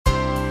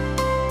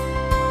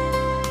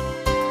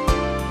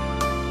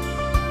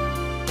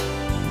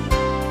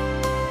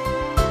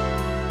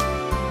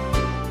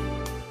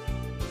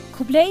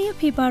Kublai ya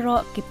pi baro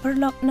ki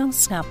perlok nong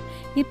snap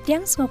Nip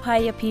tiang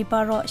sngopaya pi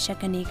baro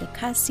shakani ka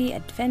kasi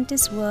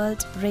Adventist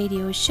World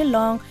Radio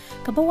Shillong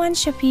kabawan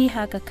shapi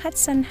ha ka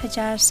khatsan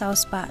hajar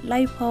sauspa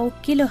laipo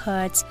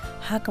kilohertz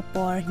ha ka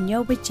por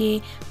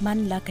nyobaje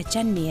man la ka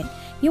chanmien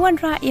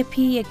Yuan ra ya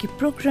pi ya ki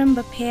program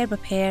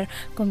baper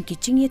kom ki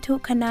jing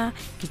yetu khana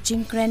ki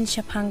jingkren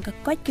shaphang ka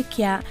kot ki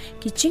kya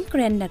ki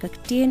jingkren na ka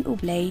ktien U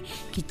Blei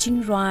ki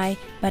jingrai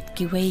bat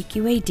ki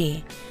wei de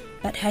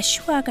But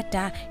hashua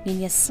kata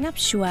ninya snap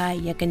shua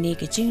ya kane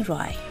ka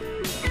jingrai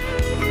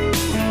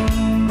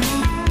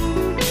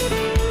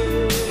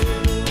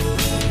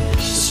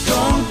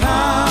Strong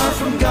power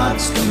from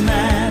God's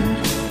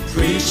command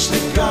Preach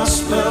the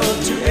gospel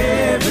to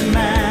every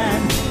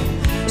man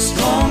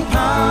Strong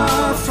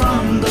power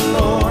from the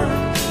Lord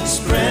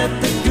Spread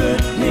the good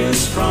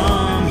news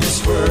from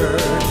His word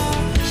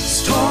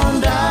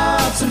Storm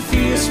doubts and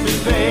fears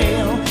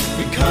prevail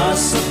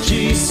Because of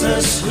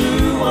Jesus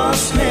who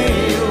was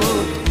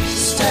nailed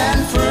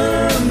Stand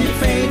firm, ye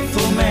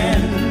faithful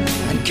men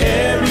And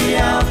carry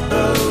out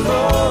the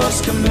Lord's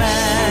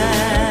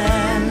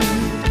command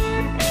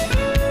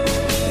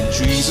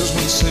Jesus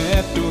once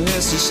said to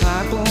His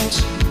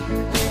disciples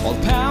All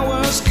power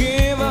is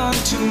given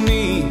to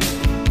me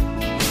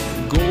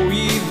Go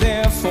ye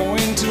therefore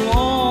into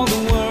all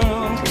the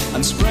world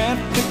And spread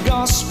the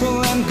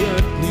gospel and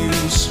good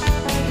news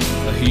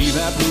He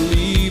that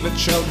believeth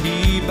shall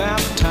be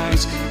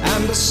baptized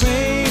And the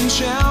same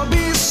shall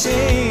be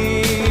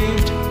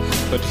saved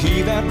But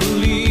he that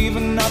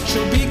believeth not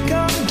shall be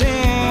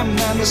condemned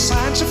And the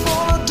signs shall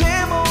follow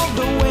them all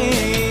the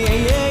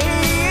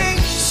way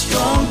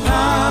Strong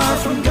power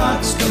from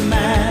God's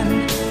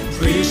command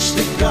Preach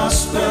the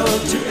gospel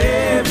to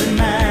every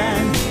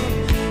man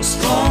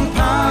Strong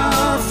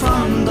power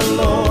from the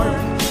Lord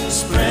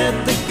Spread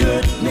the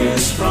good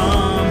news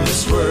from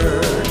His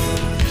word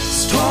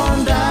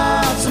Storm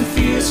doubts and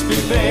fears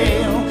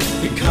prevail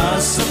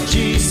Because of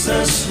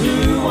Jesus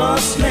who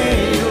was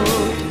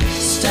nailed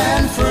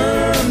Stand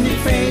firm, ye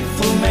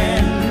faithful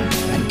men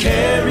And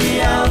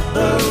carry out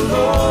the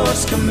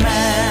Lord's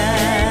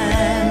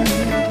command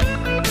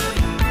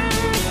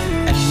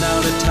And now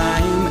the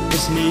time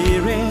is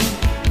nearing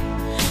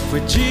For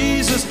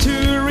Jesus to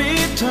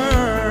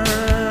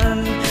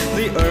return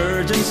The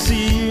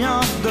urgency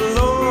of the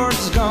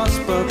Lord's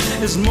gospel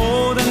Is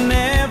more than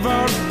ever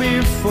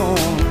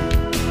before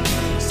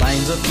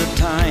Signs of the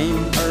time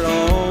are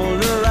all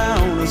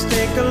around us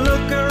Take a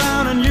look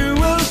around and you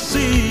will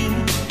see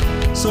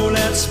So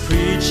let's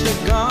preach the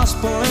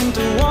gospel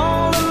into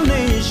all the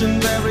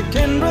nations Every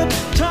kindred,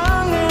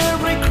 tongue,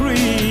 every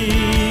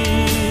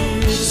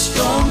creed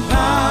Strong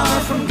power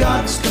from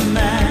God's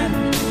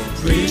command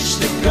Preach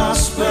the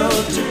gospel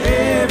to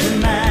every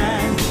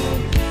man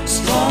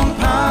Strong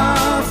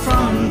power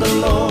from the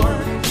Lord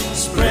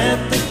Spread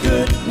the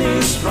good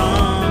news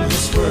from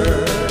His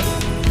word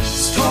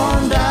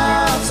Storm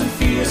doubts and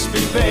fears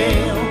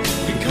prevail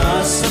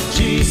Because of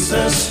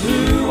Jesus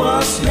who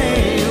was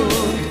nailed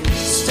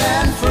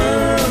Stand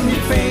firm, ye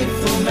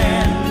faithful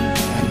men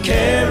And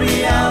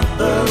carry out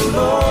the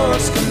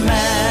Lord's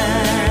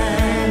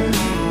command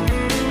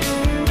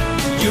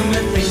You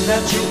may think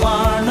that you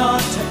are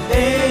not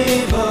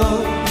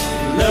able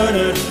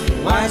Learned,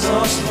 wise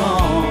or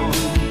strong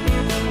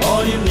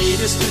All you need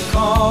is to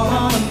call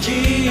on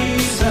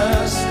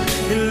Jesus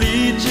He'll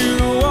lead you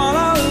all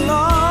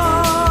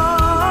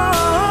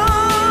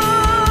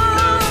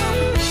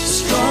along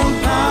Strong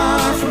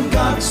power from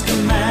God's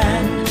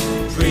command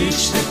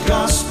Preach the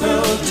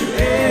gospel to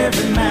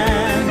every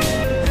man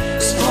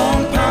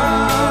Strong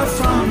power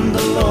from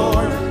the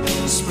Lord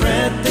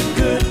Spread the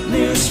good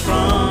news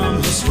from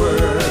His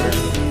word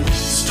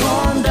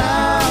Storm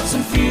doubts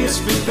and fears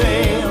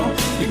prevail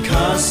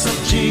Because of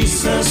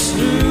Jesus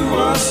who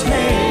was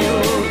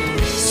nailed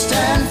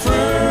Stand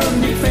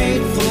firm, ye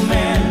faithful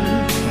men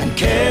And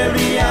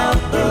carry out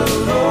the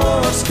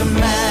Lord's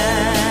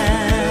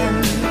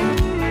command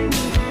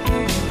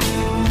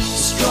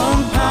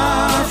Strong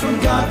power from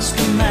God's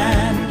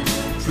command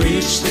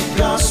Preach the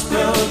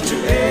gospel to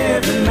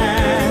every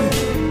man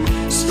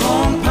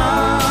Strong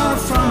power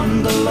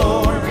from the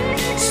Lord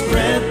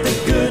Spread the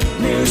good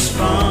news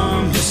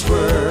from His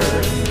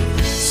word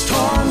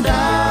Storm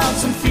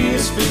doubts and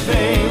fears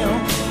prevail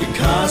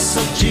Because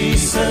of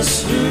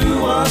Jesus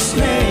who was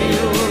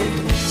nailed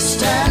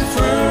Stand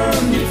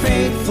firm, ye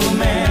faithful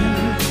men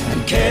And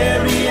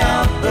carry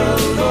out the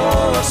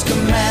Lord's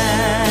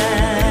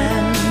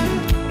command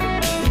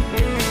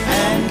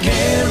And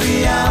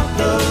carry out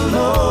the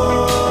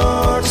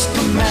Lord's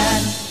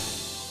command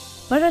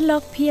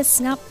Baralog pia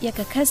snap ya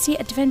ka kasi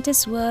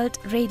Adventist World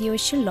Radio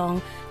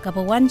Shillong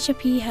kabawan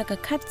shapi ha ka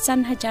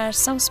khatsan hajar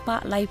sauspa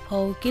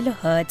laipo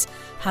kilohertz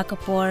ha ka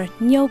por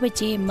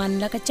nyobaje man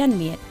la ka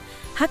chanmien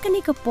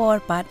Hakani ka por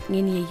pat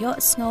ngini yo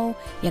sngo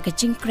ya ka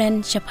jingkren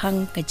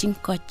shaphang ka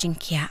jingkoit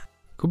jingkhiah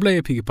Kublai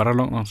ya pigi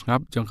paralong ong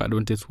ngap jong ka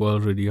Adventist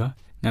World Radio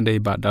ngandai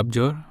ba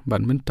dabjor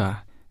ban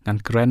menta nan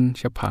kren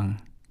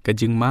shaphang ka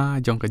jingma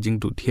jong ka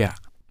Jingduhthiah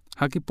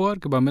Hakipor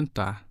ke ba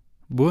menta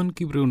bon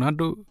ki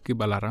brunado ki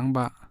balarang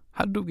ba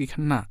hadu ki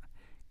khana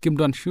kim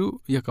don shu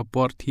ya ka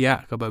por thia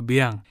ka ba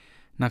biang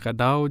na ka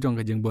dau jong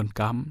ka jing bon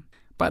kam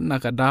pat na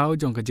ka dau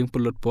jong ka jing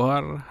pulut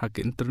por ha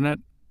ki internet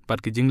pat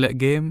ki jing le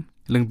game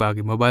leng ba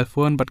ki mobile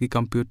phone pat ki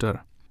computer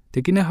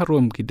tekine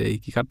harum ki dei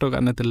ki kato ka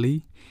na teli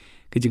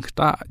ki jing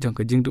khta jong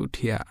ka jing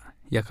duhthiah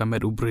ya ka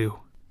met ubreu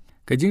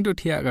ka jing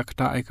duhthiah ka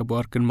khta ai ka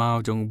bor kynmaw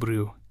jong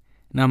ubreu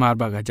na mar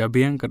ba ka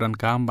jabiang ka don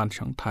kam ban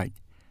shong thai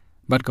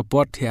bat ka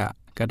por thia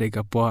ka dei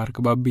ka por ka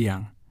ba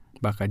biang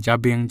ba ka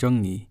jabiang jong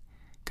ni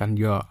kan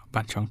yo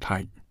ban shong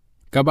thai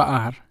ka ba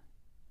ar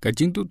ka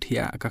jing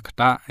duhthiah ka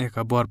khta ai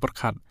ka bor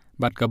perkhat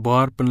bat ka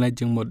bor pen le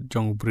jing mot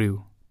jong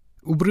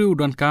ubreu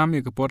don kam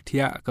ya ka por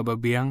thia ka ba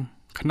biang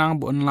khnang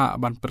bon la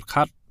ban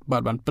perkhat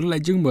bat ban pen le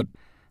jing mot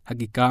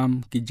hakikam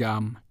ki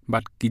jam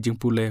bat ki jing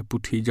pule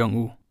puthi jong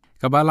u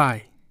ka balai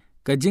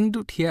ka jing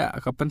duhthiah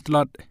ka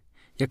pentlot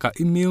ya ka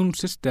immune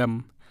system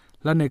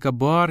la ne ka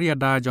bor ya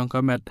da jong ka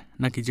met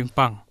na ki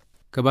jingpang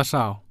ka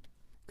basau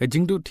ka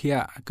jing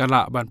duhthiah ka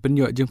la ban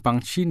penyo jingpang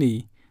shini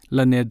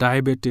la ne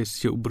diabetes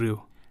yu ubreu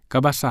ka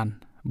basan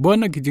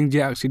bon ki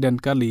jingje accident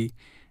kali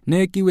ne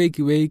ki we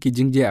ki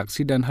jingje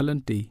accident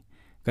halanti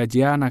ka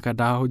jiana ka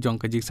dau jong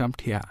ka jing sam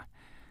thia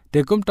te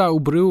kum ta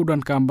ubreu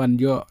don kam ban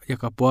yo ya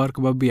ka por ka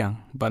ba biang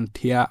ban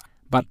thia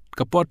bat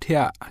ka por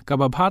thia ka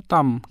ba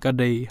bhatam ka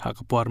dei ha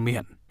ka por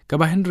mien ka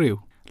ba henriu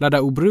lada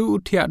ubreu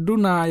thia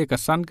duna ya ka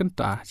san kan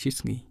ta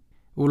chisngi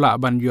ula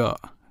ban yo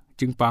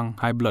jingpang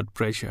high blood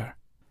pressure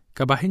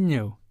ka ba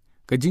hinyo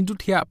ka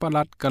jingduhthiah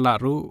palat ka la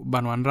ru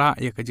ban wan ra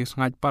ya ka jing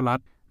sngai palat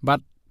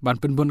bat ban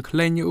pen bon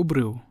khleng yu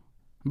ubreu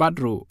bat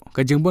ru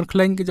ka jing bon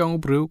khleng ka jong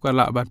ubreu ka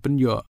la ban pen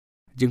yo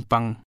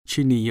jingpang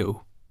shini yu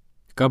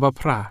ka ba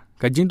phra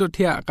ka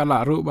jingduhthiah ka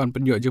la ru ban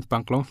pen yo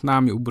jingpang klong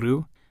nam yu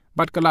ubreu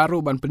bat ka la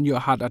ru ban pen yo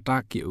heart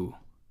attack yu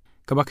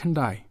ka ba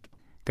khandai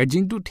ka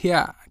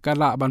jingduhthiah ka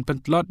la ban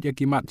pen tlot ya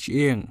ki mat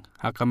chieng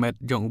ha ka met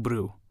jong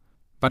ubreu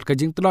bat ka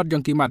jing tlot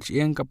jong ki mat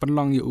chieng ka pen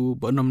long yu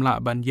bo nom la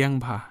ban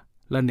yang bha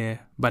la ne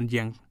ban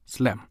yang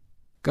slam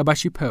ka ba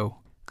shipeu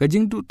ka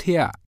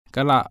jingduhthiah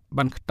ka la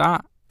ban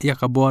khta ya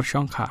ka bor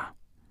shong kha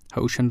ha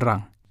ushan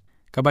rang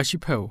ka ba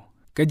shipeu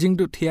ka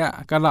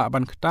jingduhthiah ka la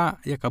ban khta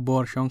ya ka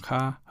bor shong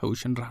kha ha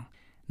ushan rang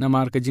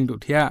namar ka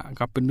jingduhthiah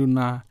ka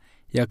penduna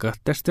ya ka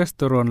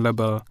testosterone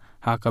level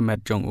ha ka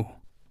met jong u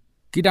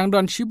kidang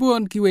don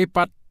shibun ki we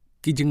pat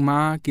ki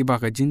jingma ki ba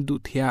ka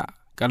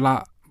jingduhthiah ka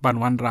la ban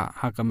wan ra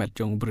ha ka met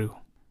jong ubreu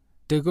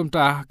te kum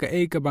ta ka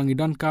e ka bangi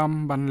don kam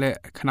ban le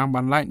khnang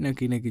ban lai ne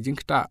ki jing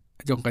khta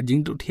jong ka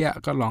jingduhthiah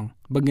ka long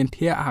bangin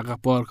thia ha ka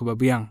por ka ba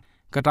biang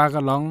ka ta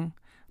ka long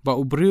ba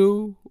ubreu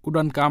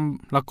udon kam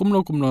lakum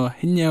no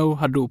hinyau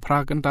hadu phra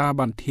kan ta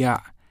ban thia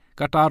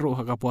ka ta ru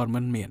ha ka por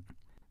man mien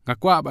ka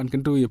kwa ban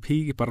kan tu ye phi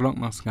ki parlok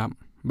nang ngam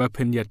ba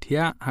phen ya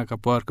thia ha ka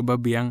por ka ba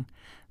biang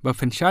ba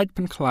phen shait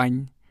pen klain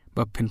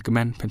ba phen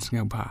kmen pen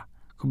snga ba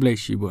ku blei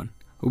shibon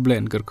u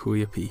blen gar khu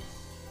ye phi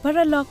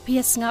Paralog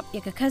pias ngap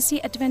ya ka khasi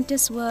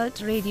Adventist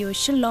World Radio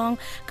Shillong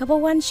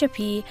kabawan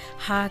shapi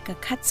ha ka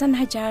khatsan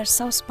hajar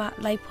sauspa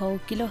laipo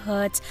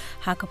kilohertz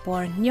ha ka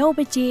por nyo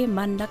beje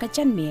man la ka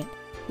chanme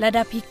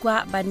lada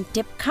pikwa ban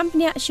tip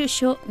company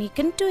shusho ni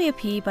kantu ya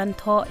phi ban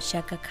tho sha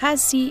ka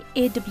khasi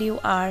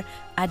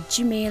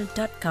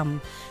awr@gmail.com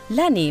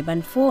lani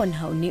ban phone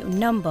hau ni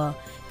number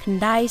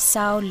khandai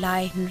sao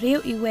lai nriu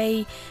iwe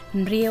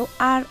nriu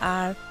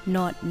rr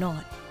not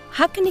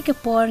hakani ka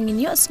por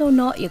nginyo sno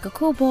no ya ka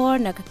khobor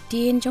na ka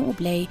ktien jong U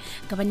Blei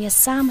ka banya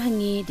sam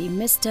hangi di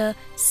Mr.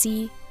 C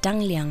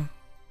Dangliang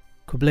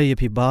U Blei ye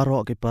phi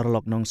baro ke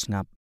parlok nong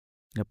snap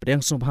nga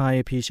preng sum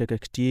hai phi sha ka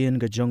ktien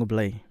ga jong U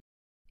Blei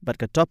bat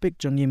ka topic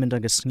jong ni men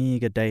ga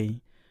sngi ga dai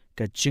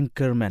ka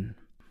Jingkyrmen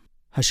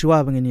hashwa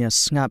bangin ya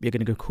snap ya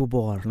ka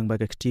khobor lang ba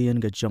ka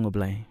ktien ga jong U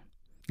Blei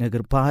nga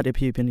gar pa de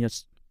phi pen ya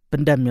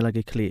pendam ya la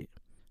ke kli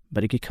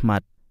ba ki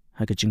khmat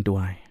ha ka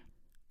jingduai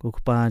ku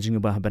pa jing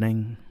ba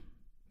banang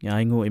ya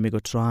ingo ime go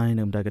try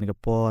nam da ga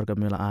por ga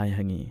mela ai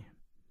hangi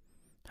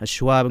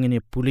hashwa bangin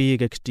ya puli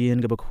ga ktien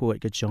ga bakhuid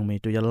ga jong me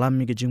to ya lam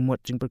mi ga jingmot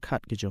jing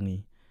perkhat ga jongi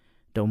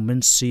do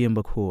Mynsiem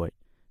Bakhuid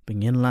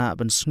bangin la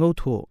ban sngo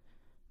tho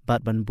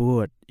bat ban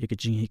buat ya ga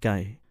jing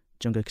hikai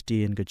jong ga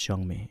ktien ga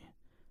jong me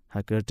ha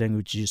ga tang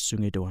u ji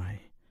sungi doai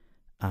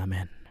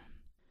amen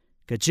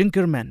ka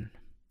Jingkyrmen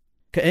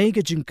ka ai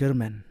ga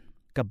Jingkyrmen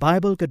ka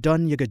Bible ka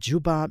don ya ga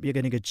jubab ya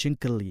ga ni ga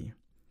jingkali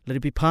lari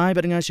pi pai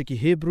bat nga shiki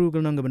Hebrew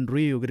gal nang ban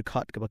riu gid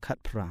khat ka bakhat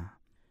pra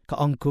ka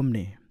ongkum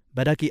ni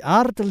badaki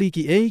artali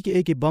ki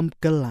e bom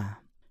kala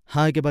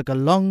ha ke ba ka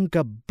long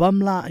ka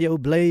bamla ya U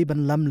Blei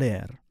ban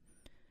lamler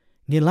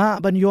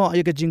ngila ban yo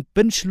ya ka jing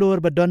penslor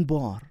ba don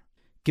bor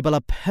ki bala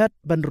phet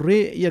ban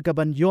re ya ka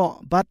ban yo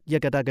bat ya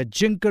ka da ka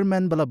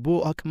Jingkyrmen bala bu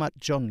akmat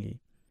jongi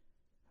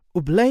U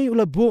Blei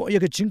ula bu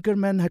ya ka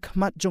Jingkyrmen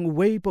hakmat jong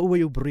wei pa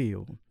we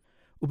ubriu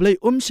U Blei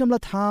sham la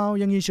thau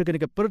yang isha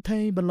ka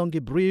perthai ban long ki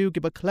briu ki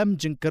ba klam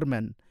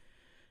Jingkyrmen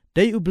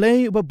dei U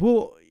Blei ba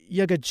bu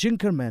ya ka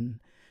Jingkyrmen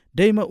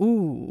dei ma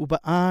u ba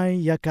ai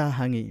ya ka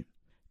hangi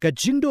ka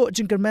jingdo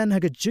Jingkyrmen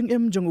ha ka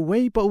jingem jong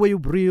wei pa we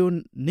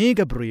ubriu ni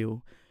ga briu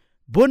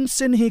bun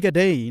sin hi ga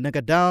dei na ka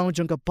daw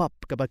jong ka pap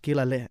ka ba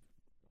kila le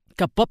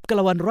kapop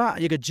kalawan ra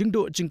ya ga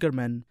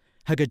Jingkyrmen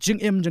ha ga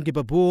jingem jong ki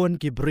babon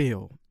ki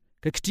breo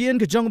ka ktien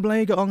ga jong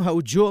blai ga ong ha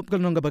ujob ga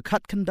nong ga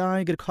bakhat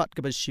khandai ga khat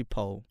ga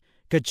shipo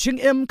ka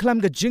jingem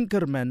klam ga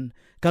Jingkyrmen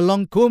ka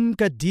longkum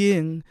ka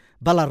ding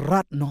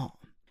balarat no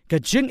ka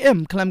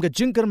jingem klam ga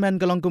Jingkyrmen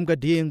ka longkum ka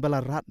ding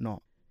balarat no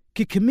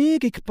ki khmi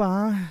ki kpa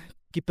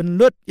ki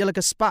penlut yala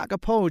ka spa ka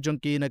po jong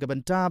ki na ga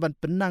banta ban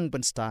penang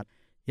ban start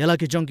yala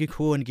ki jong ki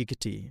khon ki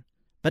kiti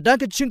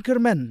pada ka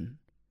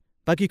Jingkyrmen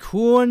bagi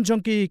khon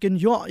jong ki ken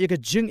yo ya ga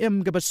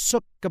jingem ga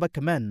basuk ka ba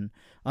kamen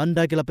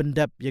anda ki la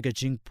pendap ya ga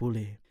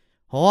jingpule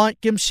hoi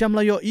kim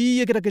shamla yo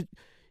I ya ga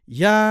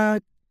ya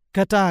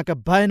kata ka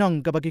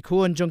bainong ka bagi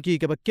khon jong ki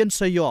ka ba ken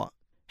sayo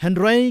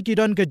henrei ki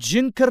don ka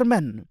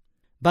Jingkyrmen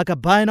ba ka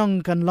bainong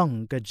kan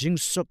long ka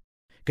jingsuk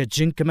ka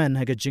jingkemen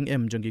ha ga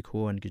jingem jong ki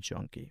khon ki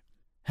jong ki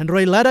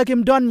henrei lada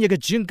kim don ya ga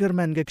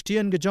Jingkyrmen ga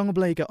ktien ga jong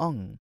blai ka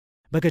ong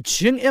ba ka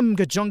jingem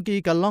ga jong ki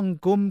ka long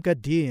kum ka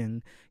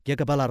ding ya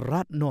ka bala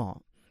rat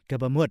no ka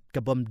bamut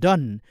ka bom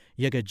don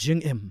ya ga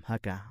jingem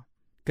haka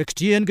ka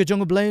ktien ka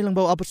jong blai lang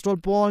ba apostol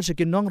Paul sa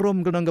kinong rom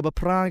ka nang ga ba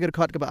pra ga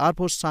khat ka ba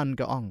arpos san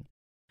ka ong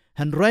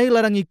henrei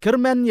larang I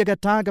kermen ya ga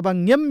ta ka ba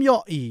ngem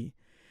yo I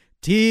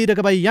ti da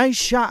ka ba yai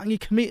sha ngi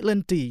khmi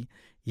lenti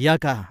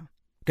ya ka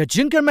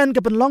Jingkyrmen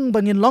ka penlong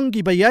bangin long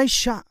ki ba yai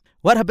sha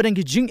what happening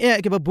ki jing e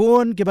ka ba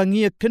bon ka ba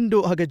ngi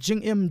kendo ha ga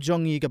jingem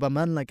jongi ka ba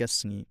man la ka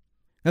sngi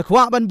nga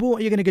khwa ban bu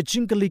ya ga ni ka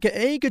jingkli ka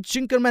e ka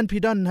Jingkyrmen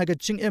pidan ha ga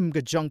jingem ka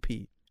jong pi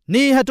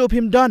ni hato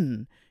pim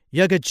don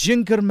ya ga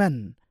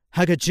Jingkyrmen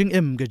ha ga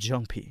jingem ga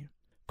jongpi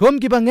kom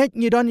ki banget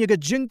ni don ya ga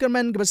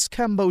Jingkyrmen ga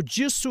skamba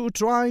jisu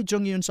try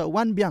jong yun sa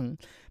wan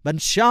biang ban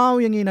shao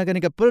yang ina ga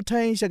ni ga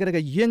pertai sa ga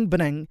yeng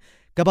beneng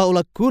ga ba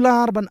ula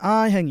kular ban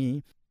ai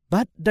hangi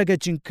bat da ga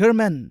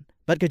Jingkyrmen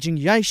bat ga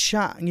jing yai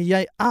sha ngi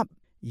yai ap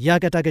ya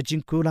ga ta ga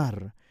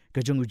jingkular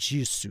ga jong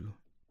jisu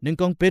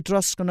ningkong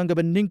Petrus ka nang ga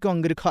ban ningkong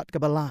ga khat ga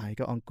balai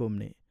ga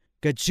ongkom ni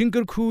ka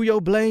Jingkir khu U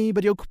Blei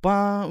ba diok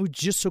pa u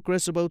Jisu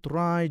Khrist about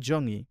rai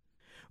jongi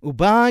u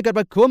ba ga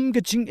ba kum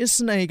ka jing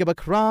isnai ga ba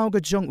kraw ga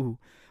jong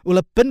u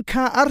la pen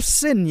kha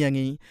arsien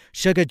yangi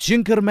sha ga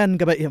Jingkyrmen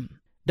ga ba im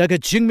da ga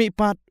jing mi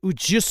pat u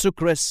Jisu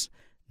Khrist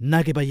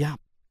na ga ba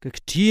yap ka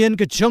ktien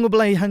ka jong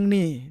Blei hang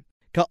ni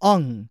ka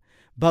ong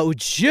ba u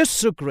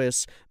Jisu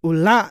Khrist u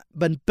la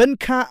ban pen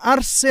kha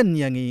arsien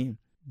yangi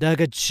da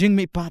ga jing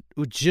mi pat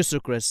u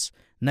Jisu Khrist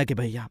na ga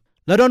ba yap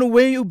la don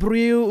we u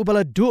briu u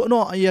bala du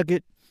no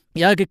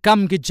ya ke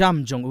kam ke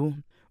jam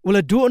jong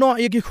ula du no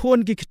ya ke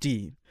khon ki kti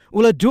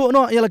ula du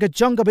no ya la ke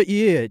jong ka ba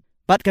ye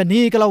bat ka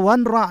ni kala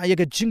wan ra ya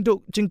ke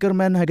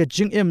Jingkyrmen ha ke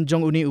jingem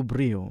jong uni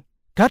ubrio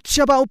kat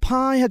shaba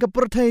upai ha ke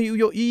perthai u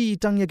yo I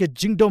tang ya ke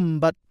jingdom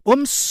bat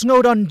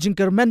snowdon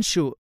Jingkyrmen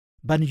shu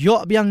ban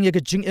yo biang ya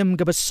ke jingem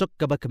ka basuk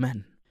ka ba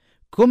kemen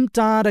kum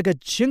ta da ke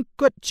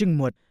jingkot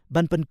jingmut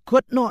ban pen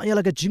kot no ya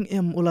la ke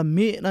jingem ula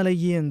me na la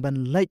yeng ban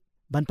lait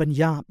ban pen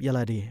yap ya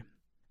la de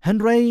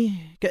henrei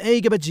ke e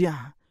ke ba jia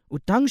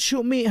utang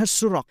syumi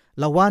hasurok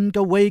lawan ka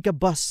way ka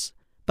bus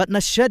pat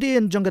na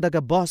syadin jong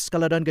ka bus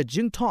kaladan ka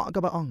jingtho ka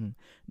baong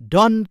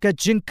don ka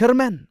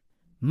Jingkyrmen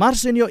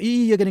marsin yo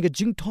I ya ka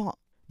jingtho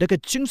da ka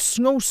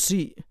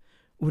Jingsngewsih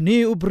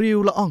uni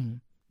ubriu laong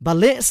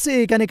bale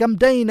se ka ni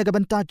kamdai na ka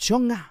banta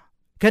jonga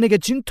ka ni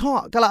ka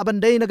jingtho kala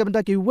bandai na ka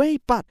banta ki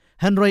way pat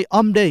henrei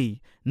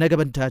omdai na ka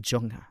banta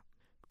jonga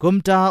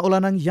kumta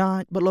ulanang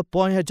yat bat lo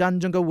poy ha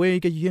jan jong ka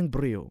way ka yeng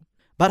briu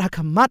bat ha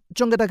kamat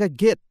jong ka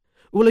gate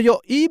ula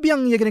yo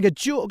ibiang ya gani ga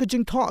ju ga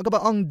jingtho ga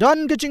ba ong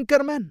don ga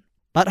Jingkyrmen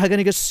pat ha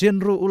gani ga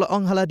sinru ula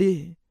ong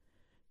haladi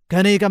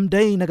gani gam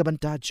dai na ga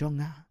banta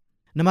jonga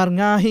namar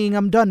ngahi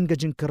ngam don ga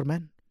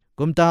Jingkyrmen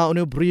kumta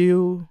unu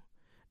briu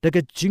da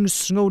ga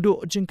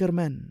jingsngewdu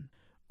Jingkyrmen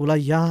ula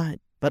ya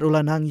pat ula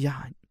nang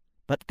ya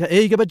pat ka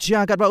e ga ba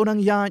ja ga ba unang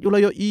ya ula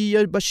yo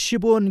I ba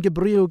shibun ga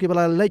briu ga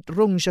bala late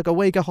rung sha ka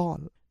way ga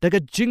hall da ga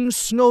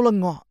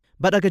jingsngewlango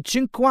bat ga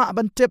jingkwa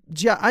ban tep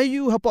ja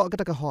ayu hapo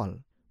ka ka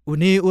hall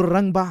uni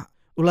urang ba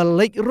ula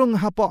lek rung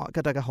hapo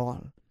kata ka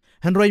hol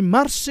henrei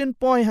marsin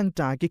poi hang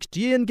ta ki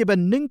ktien ki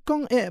ban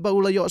ningkong e ba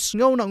ula yo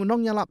sngow na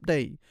unong nyalap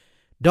dei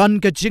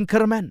don ka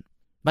Jingkyrmen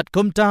bat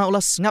kumta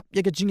ula ngap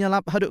ya ka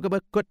jingyalap hadu ka ba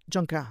kut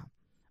jongka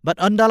bat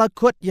andala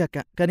kut ya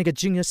ka kani ka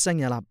jingya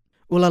sangyalap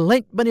ula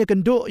lek ban ya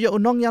kendo ya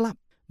unong nyalap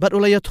bat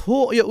ula ya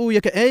tho ya u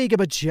ya ka e ka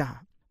ba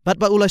jia bat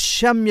ba ula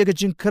syam ya ka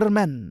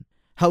Jingkyrmen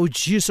ha u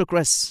Jisu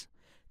Khrist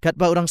kat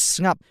ba orang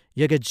ngap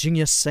ya ka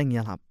jingya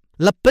sangyalap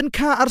lapen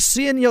kha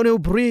arsien ya ne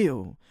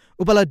briu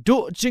ubala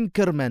do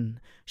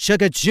Jingkyrmen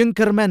syaga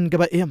Jingkyrmen ga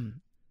ba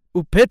im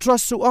u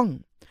Petrus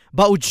suong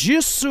ba u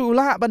Jisu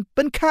la ban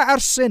pen kha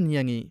arsien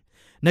yangi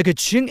naga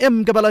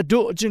jingem ga bala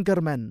do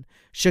Jingkyrmen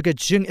syaga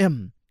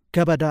jingem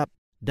ga badap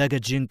daga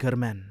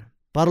Jingkyrmen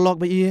parlok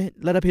ba ie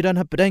la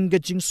dapidan ha pedang ga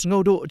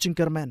jingsngewdu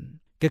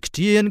Jingkyrmen ga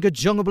ktien ga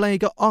jong blai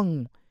ga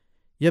ong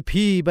ya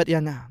pi bat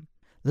yanga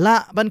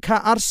la ban kha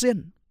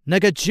arsien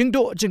naga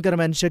jingdu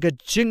Jingkyrmen syaga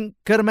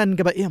Jingkyrmen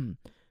ga ba im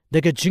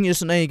daga jing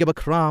isnai ga ba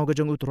kraw ga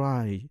jong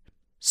utrai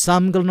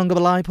sam gal nong ga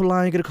balai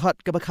pulai ga khat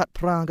ga ba khat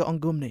pra ga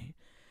ongum ni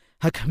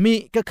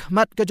hakmi ga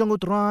khmat ga jong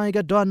utrai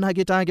ga don ha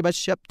gi ta ga ba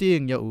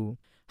sheptieng ya u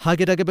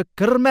hage daga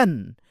bekermen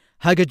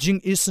hage jing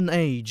isen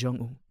jong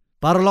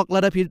parlok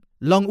ladapi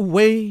long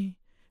uwe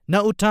na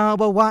uta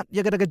bawat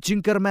ya daga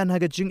jingkyrmen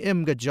hage jing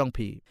ga jong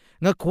pi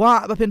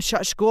ngakwa ba pen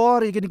sha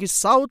skor ya ki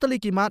sautali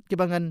ki mat ki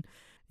bangan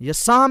ya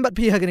sambat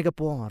pi hage ni ka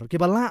por ki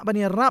bala ban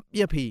ya rap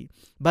ya pi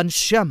ban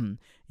syam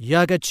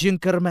ya ga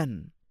jingkyrmen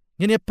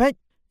ngene pek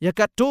ya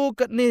ka to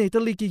kat ni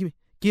tali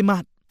ki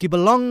mat ki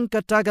belong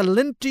kata ga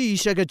lenti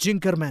sha ga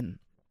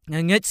jingkyrmen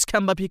ngets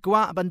kamba pi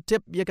kwa ban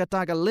tip ya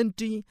kata ga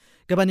lenti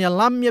ka ban ya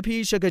lam ya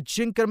pi sha ga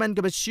jingkyrmen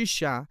ka ba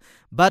shisha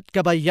bat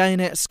ka ba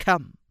yaine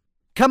skam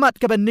kamat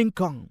ka ban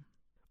ningkong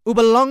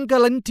ubelong ka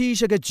lenti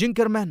sha ga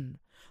jingkyrmen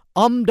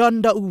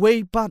don da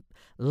uwe pat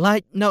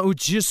like na u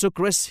Jesu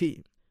Khrist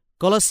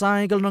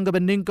Kolosai gal nong ga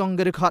ban ningkong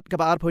ga dekat ka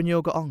ba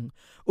arponyo ka ong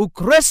u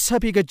Khrist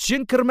hapi ga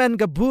jingkyrmen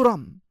ga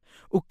buram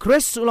u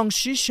Khrist ulang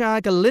shisha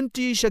ga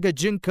lenti sha ga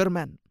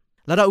jingkyrmen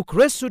lada u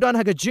Khrist sudan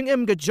ha ga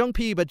jingem ga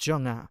jongpi ba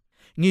jonga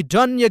ngi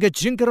don ya ga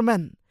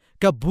jingkyrmen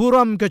ka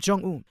buram ga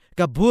jongu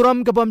ka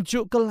buram ga bam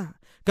jukala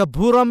ka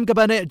buram ga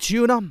bane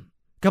jiunam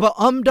ka ba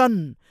amdan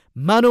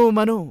manu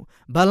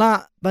bala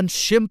ban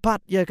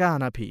shimpat ya ka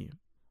napi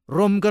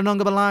rom ga nong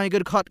ga balai ga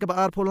khat ga ba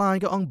arpolai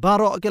ga ong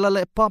baro ga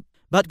la pop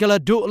bat ga la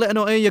du le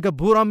no ya ga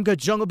buram ga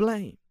jong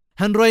blai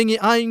han roi ngi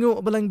ai ngu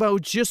balang ba u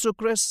Jesu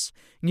Khrist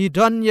ngi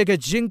don ya ga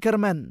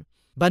jingkyrmen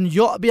ban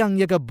yo biang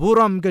ya ga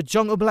buram ga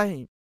jong blai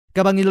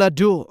ka bangi la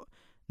du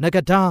na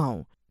ga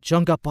daw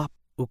jong ga pop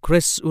u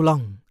Khrist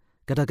ulang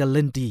kada ga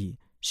lenti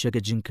sha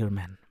ga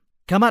jingkyrmen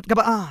kamat ga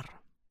ba ar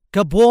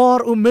ka bor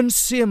u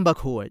Mynsiem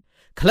Bakhuid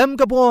klem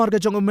ka bor ga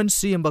jong u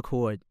Mynsiem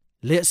Bakhuid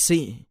le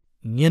si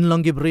ngin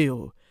long gi brio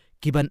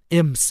kiban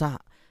sa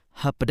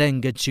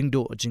hapdeng ga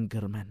jingdo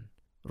jingkyrmen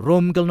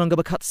rom gal nong ga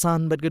bakhat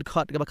san bat gud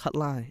khat ga bakhat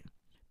lai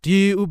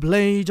di U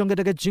Blei jong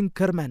ga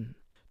jingkyrmen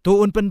to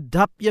un pen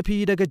dap ya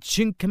pi da ga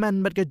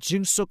jingkmen bat ga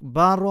jingsuk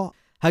baro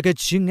ha ga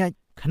jingai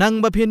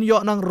khnang ba phin yo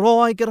nang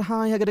roi ker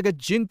hai ha ga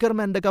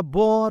jingkyrmen da ga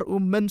bor u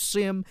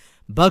Mynsiem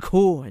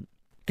Bakhuid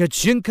ga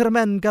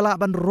jingkyrmen gala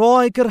ban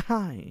roi ker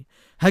hai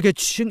ha ga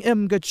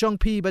jingem ga jong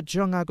pi bat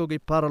jong a go gi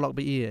paralok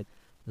bi it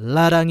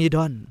ladang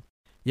idon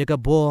ya ga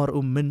bor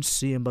u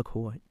Mynsiem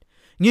Bakhuid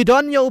ngi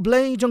don ya U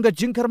Blei jong ga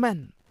jingkyrmen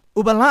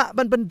u bala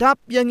ban pendap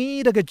yang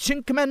i da ga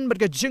jingkmen bat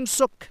ga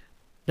jingsuk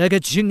da ga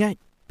jingai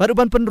baru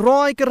ban pen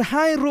roi ker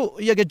hai ru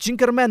ya ga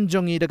jingkyrmen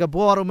jong i da ga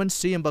bor u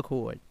Mynsiem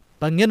Bakhuid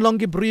pangin long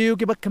gi briu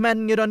ki bakmen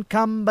ngi don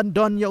kam ban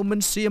don ya u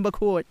Mynsiem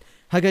Bakhuid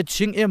ha ga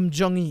jingem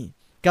jong i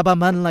ka ba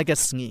man la ga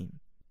sngi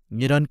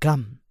ngi don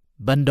kam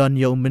ban don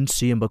ya u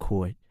Mynsiem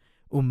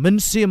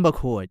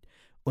Bakhuid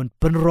un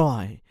pen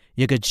roi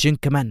ya ga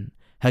jingkmen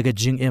ha ga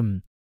jingem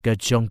ga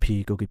jong pi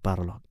go gi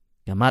parlok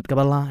kamat ka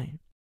balai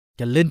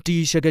ka lenti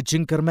sha ga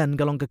jingkyrmen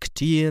ga long ga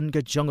ktien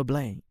ga jong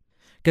blai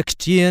ga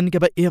ktien ga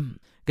ba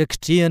ga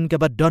ktien ga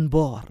ba don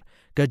bor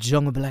ga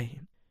jong blai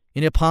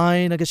ine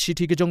pai na ga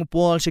city ga jong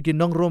pol sha ki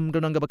nong rom ga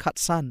nong ga ba khat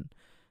san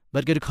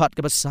bat ga khat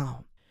ga ba sao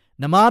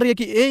na maria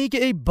ki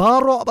e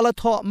baro bala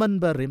tho man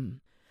barim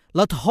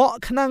la tho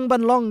khnang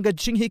ban long ga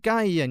jing hi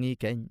kai yang i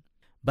ken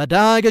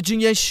bada ga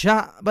jing ye sha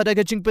bada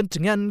ga jing pen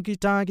tengan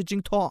kita ga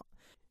jing tho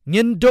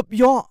ngin dop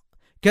yo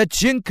ga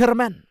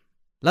jingkyrmen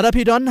lada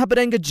pi don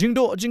hapdeng ga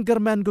jingdo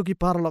jingkyrmen go ki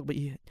parlok ba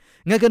i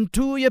nga gan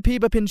tu ya pi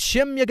ba pin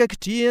shem ya ga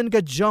ktien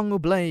ga jong U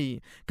Blei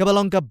ka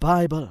balong ga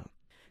Bible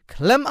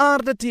klem ar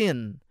da tien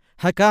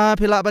haka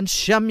pila ban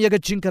shem ya ga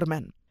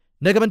jingkyrmen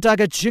na ga ban ta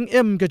ga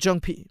jingem ga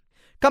jong pi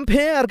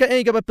compare ga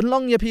e ga ba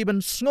penlong ya pi ban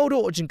sngodo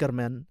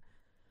jingkyrmen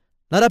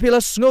lada pila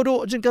sngodo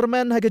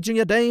jingkyrmen ha ga jing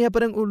ya dai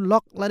hapdeng u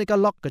lok lani ka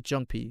lok ga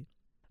jong pi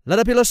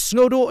lada pila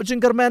sngodo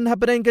jingkyrmen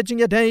hapdeng ga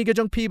jing ya dai ga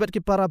jong pi bat ki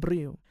para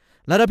brio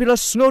lada pila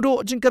sngodo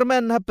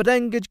jingkyrmen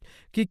hapdeng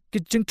ki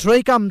jing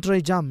trei kam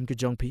trei jam ga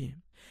jong pi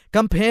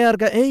compare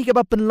ga e ga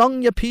ba penlong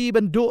ya pi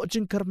ban do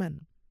jingkyrmen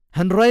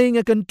han rei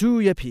nga kan tu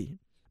ya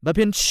pi ba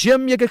pin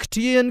shem ya ga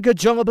ktien ga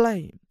jong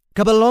blai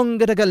ka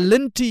balong ga ga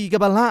lenti ga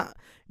bala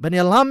ban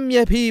ya lam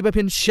ya pi ba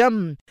pin shem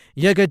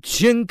ya ga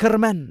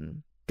jingkyrmen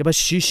ga ba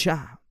shisha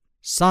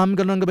sam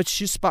ga nong ga ba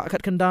shispa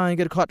khat kandai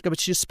ga khat ga ba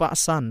shispa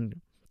san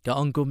ga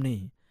ongkum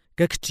ni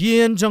ga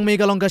ktien jong me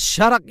ga long ga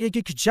sharak ya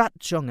ki kjat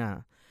jonga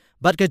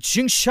bat ga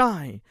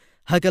jingshai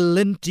ha ga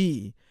lenti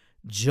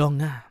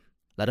jonga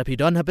lada pi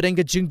don ha pedeng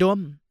ga jingdom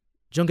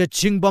jong ga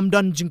jingbom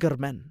don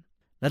jingkyrmen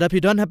lada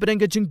pi don ha pedeng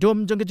ga jingdom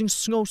jong ga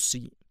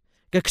jingsngewsih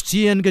ga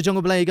ktien ga jong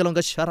U Blei ga long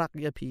ga sharak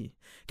ya pi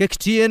ga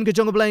ktien ga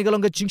jong U Blei ga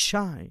long ga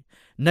jingshai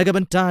na ga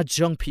banta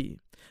jong pi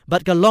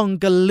bat ga long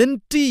ga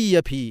lenti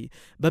ya pi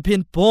ba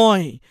pin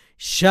boy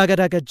shaga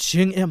da ga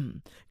jingem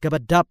ga ba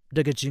dap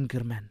da ga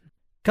jingkyrmen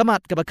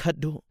kamat ga ba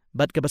khadu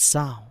bat ga ba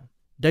sao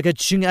da ga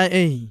jing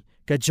ai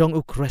ga jong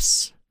U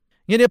Khrist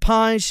ngene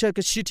pai sha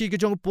ka city ga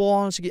jong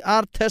pol sigi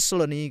ar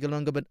Thessaloni ga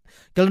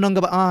long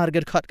ga ba ar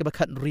ga khat ga ba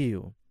khat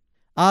riu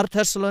ar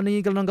Thessaloni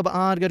ga long ga ba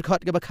ar ga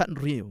khat ga ba khat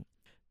riu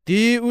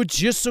di u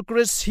Jesu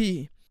Khrist hi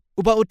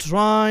u ba u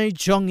try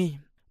jongi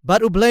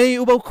bat U Blei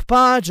u ba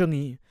khpa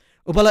jongi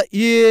u bala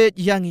ye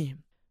yangi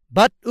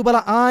bat u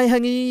bala ai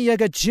hangi ya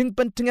ga jing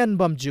pentengan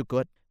bam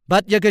jukot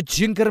bat ya ga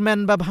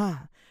jingkyrmen babha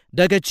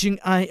da ga jing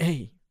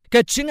ai Ka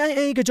jing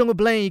ai ka jong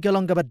blai ka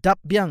long ka badap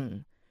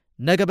biang.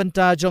 Naga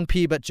banta jong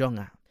pi bat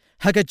jonga.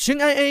 Haga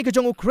jing ai ka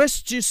jong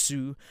Khrist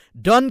Jesu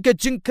don ka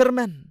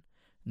Jingkyrmen.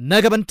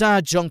 Naga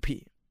banta jong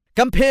pi.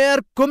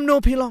 Compare kumno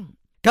pilong.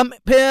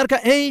 Compare ka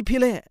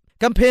pile.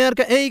 Compare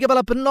ka ka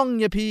bala penlong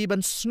ya pi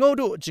ban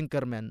sngodo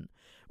Jingkyrmen.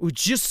 U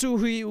Jesu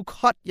hui u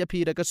khot ya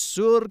pi da ka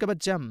sur ka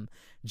bajam.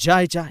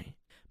 Jai.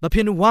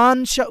 Bapin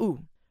wan sha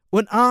u.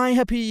 Un ai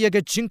happy ya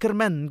ka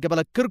Jingkyrmen ka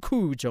bala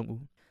kerku jong u.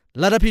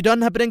 Lada pi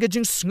don hapren ka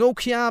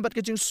Jingsngewsih bat ka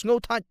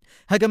Jingsngewsih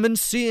haga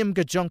Mynsiem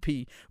ka jong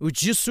pi u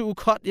Jesu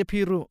khot ya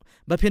pi ru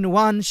bapin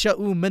wan sha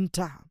u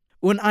menta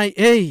un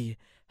ai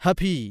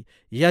happy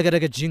ya ga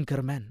ka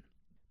Jingkyrmen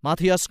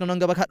Matthias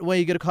kanong ka bakhat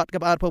wai ga khot ka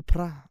bar po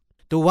pra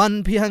tu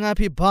wan pi hanga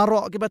pi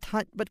baro ka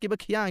bathat bat ki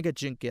bakhya ka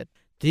Jingkit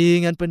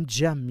tingan pen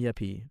jam ya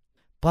pi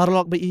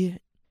parlok ba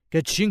i ka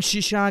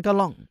Jingshisha ka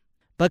long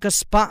ba ka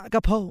spa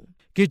ka po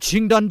ki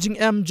Jingdon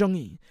Jingem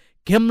jongi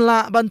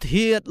Gemla ban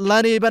thiet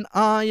lani ban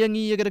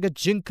ayangi yaga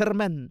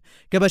Jingkyrmen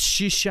gaba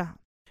shisha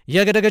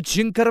yaga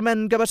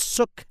Jingkyrmen gaba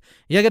suk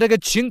yaga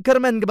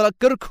Jingkyrmen gaba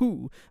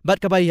kerku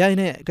bat gaba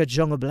yaine ka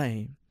jong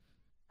blai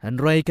and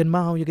rai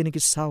kynmaw yaga ni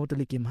kisau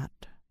telikimat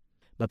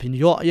bapin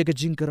yo yaga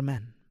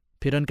Jingkyrmen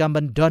piran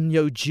kamban don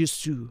yo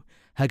Jesu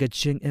haga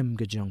jingem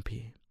ga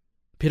jongpi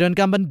piran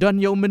kamban don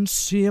yo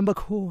Mynsiem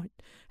Bakhuid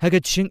haga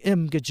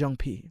jingem ga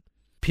jongpi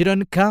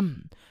piran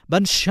kam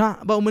ban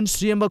sha ba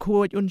Mynsiem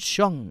Bakhuid un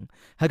shong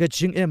haga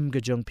jingem ga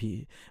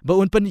jongpi ba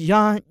un pan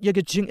ya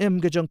ga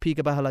jingem ga jongpi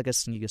ga bahala ga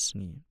sngi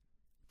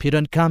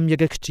piran kam ya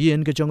ga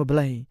ktien ga jong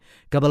blai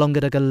ga balong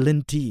ga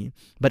linti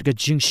bat ga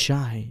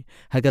jingshai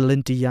haga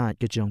linti ya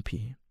ga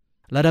jongpi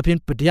lada pin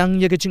pediang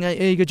ya ga jing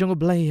ai ga jong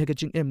blai haga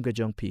jingem ga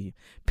jongpi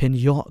pen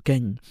yo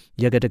ken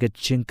ya ga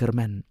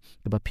Jingkyrmen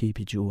ga ba pi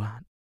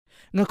juan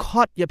nga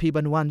khot ya pi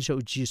ban wan sho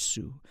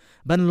Jesu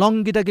ban long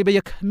gida ga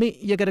ya khmi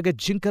ya ga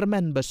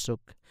Jingkyrmen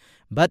basuk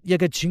bat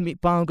yaga jingmi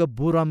pang ga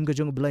buram ga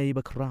jong blai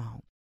ba kraw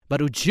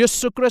baru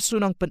Jesu Khrist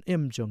nang pen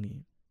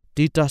jongi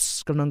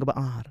titas kanang ga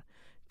baar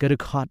ga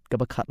khat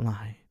ga ba khat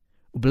lai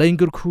u blai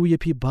gur khu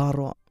ye pi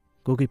baro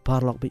go gi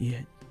parlok ba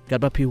ye ga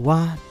ba pi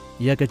wa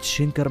yaga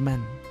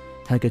Jingkyrmen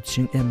ha ga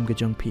jingem ga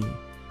jong pi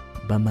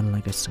ba man la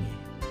ga sni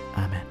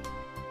amen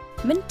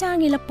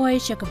Mentangi lapoi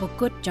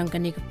syakabukut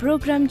jangkani ke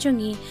program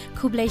jongi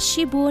kublai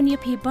shibun ya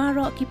pi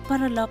baro ki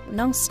paralok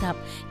nong snap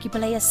ki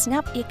palaya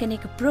snap ikani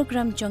ke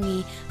program jongi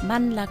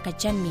man la ka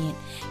janmin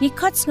ni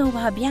khots ngo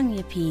bahabyang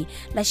ya pi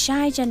la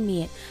shai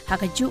janmin ha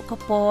ka ju ka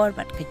por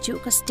bat ka ju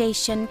ka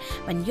station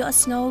ban yo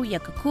sngo ya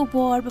ka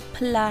kubor ba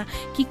pla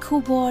ki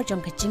kubor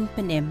jong ka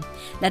jingpenem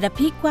la da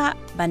pi kwa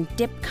ban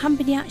tip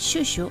company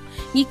shushu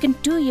ni kan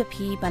tu ya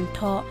pi ban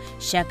tho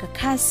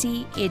shakakasi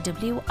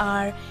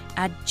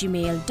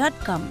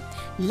awr@gmail.com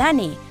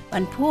Lani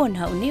ban phone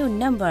hau new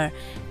number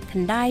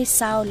khandai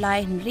sao lai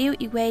riu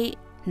iway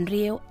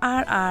riu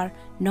rr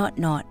not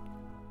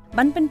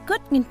ban pen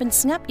kut ngin pen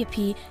snap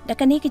yapi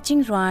dakani ki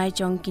jingrai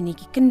jong kini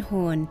ki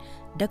kanhun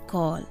the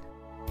call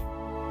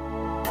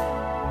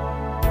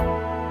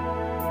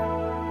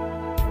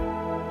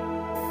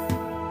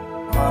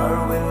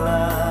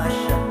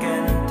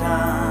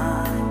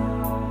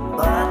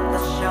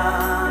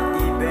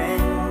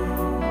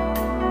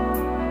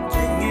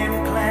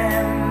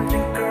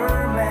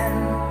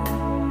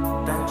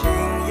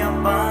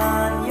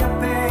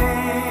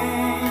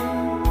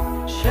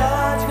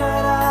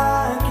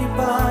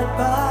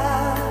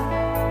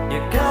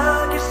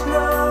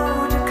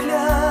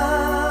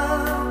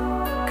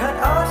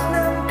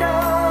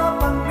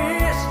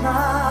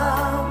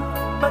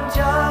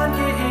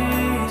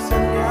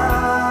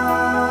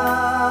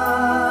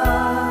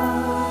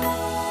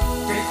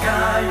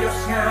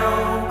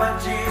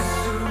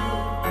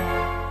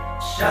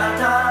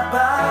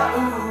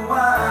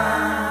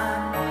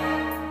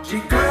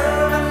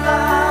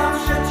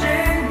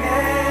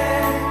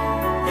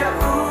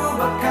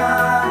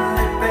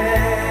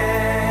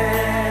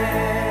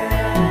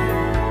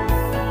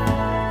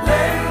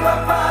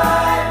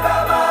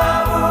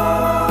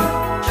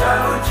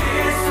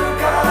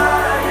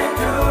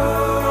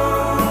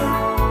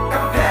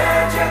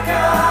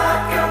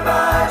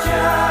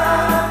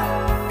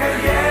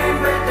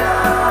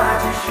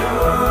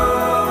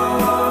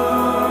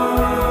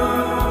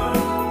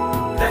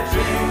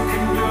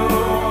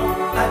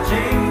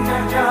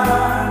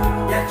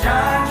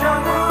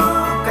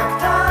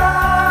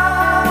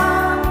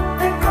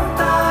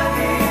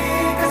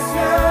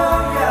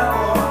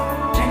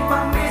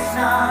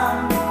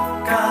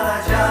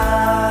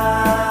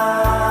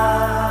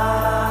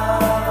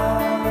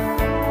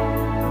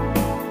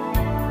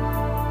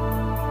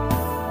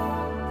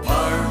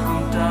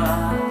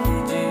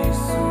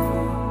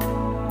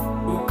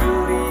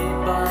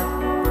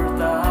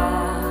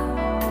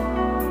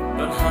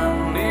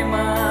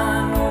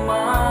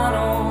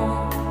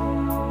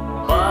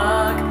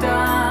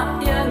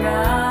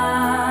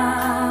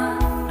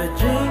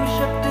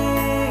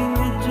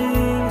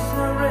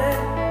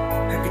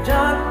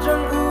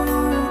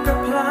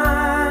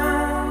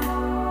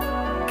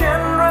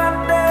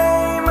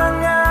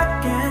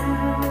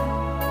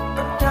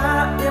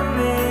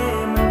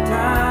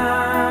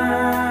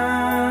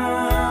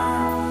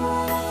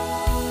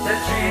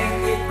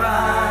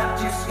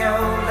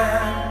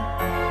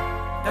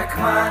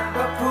khmat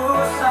ba pu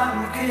sam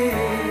ki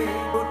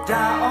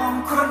uta om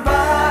khon ba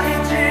I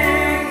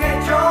jing e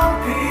chong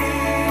pi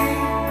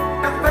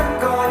kap ban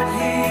god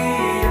hi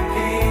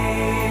pi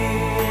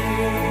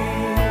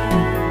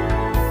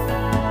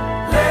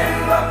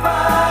leng ba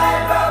pai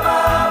ba ba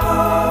bu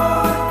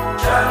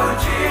cha u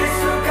chi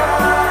su ka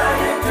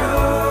ye tu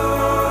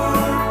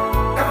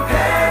kam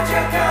pe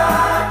cha ka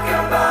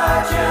kam ba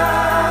cha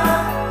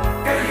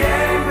ka ye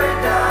we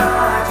da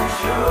chi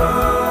shu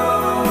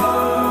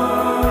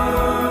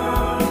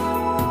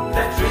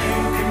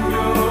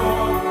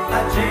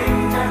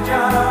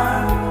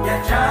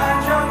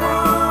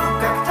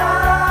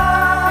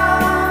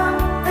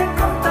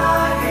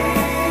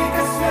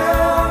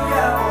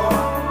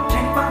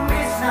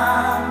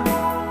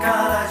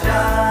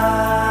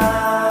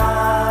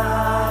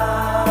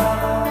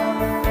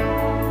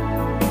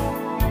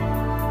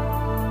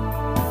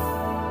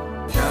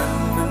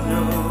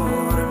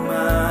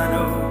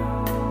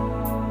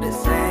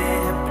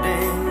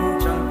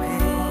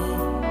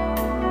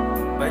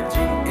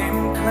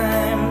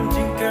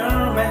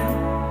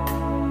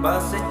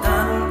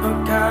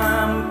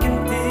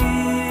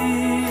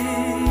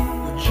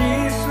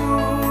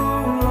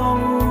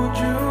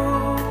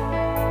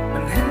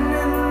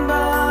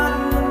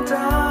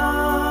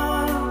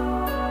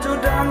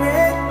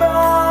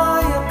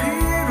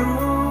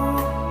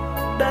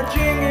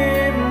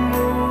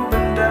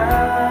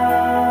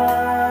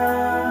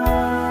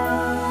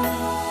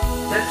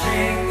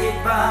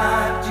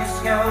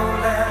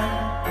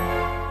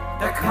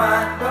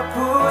khmat ba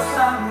pu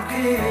sam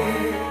ki